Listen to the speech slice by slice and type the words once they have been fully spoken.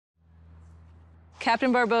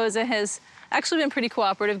Captain Barbosa has actually been pretty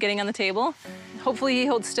cooperative getting on the table. Hopefully he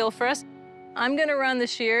holds still for us. I'm gonna run the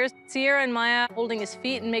shears. Sierra and Maya holding his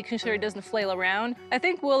feet and making sure he doesn't flail around. I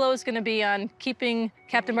think Willow's gonna be on keeping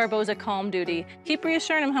Captain Barbosa calm duty. Keep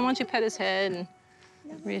reassuring him how much you pet his head and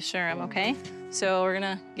reassure him, okay? So we're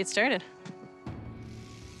gonna get started.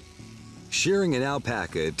 Shearing an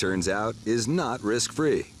alpaca, it turns out, is not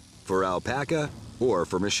risk-free for alpaca or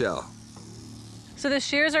for Michelle. So the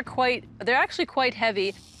shears are they're actually quite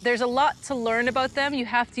heavy. There's a lot to learn about them. You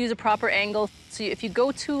have to use a proper angle. So if you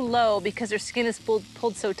go too low, because their skin is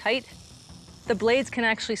pulled so tight, the blades can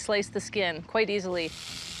actually slice the skin quite easily.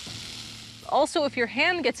 Also, if your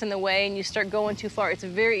hand gets in the way and you start going too far, it's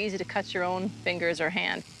very easy to cut your own fingers or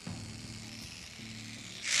hand.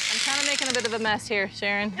 I'm kind of making a bit of a mess here,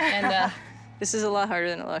 Sharon, and this is a lot harder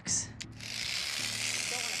than it looks.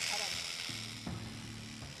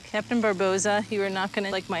 Captain Barbosa, you are not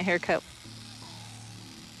gonna like my haircut.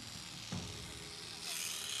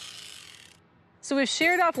 So we've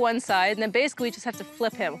sheared off one side, and then basically we just have to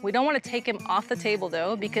flip him. We don't want to take him off the table,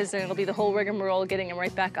 though, because then it'll be the whole rigmarole getting him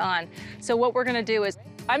right back on. So what we're gonna do is,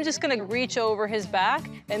 I'm just gonna reach over his back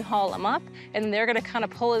and haul him up, and they're gonna kind of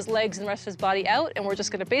pull his legs and the rest of his body out, and we're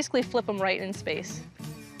just gonna basically flip him right in space.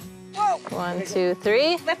 Whoa. 1, 2,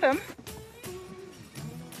 3. Flip him.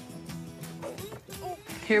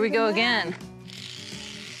 Here we go again.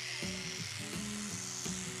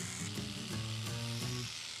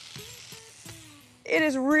 It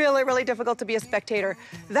is really, really difficult to be a spectator.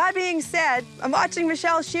 That being said, I'm watching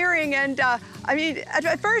Michelle shearing, and I mean,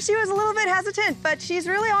 at first she was a little bit hesitant, but she's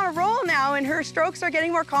really on a roll now, and her strokes are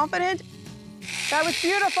getting more confident. That was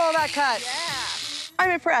beautiful, that cut. Yeah.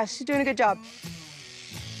 I'm impressed. She's doing a good job.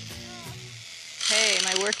 Hey,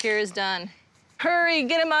 my work here is done. Hurry,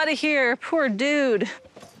 get him out of here. Poor dude.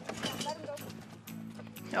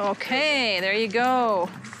 Okay, there you go.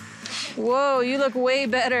 Whoa, you look way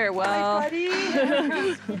better. Well, Hi,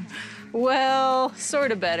 buddy. well,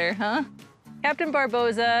 sort of better, huh? Captain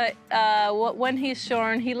Barbosa, when he's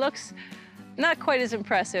shorn, he looks not quite as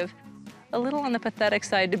impressive. A little on the pathetic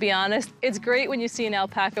side, to be honest. It's great when you see an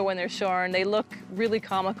alpaca when they're shorn. They look really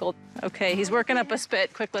comical. Okay, he's working up a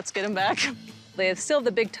spit. Quick, let's get him back. They still have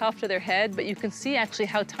the big tuft to their head, but you can see actually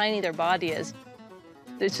how tiny their body is.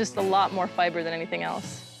 There's just a lot more fiber than anything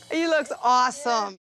else. He looks awesome.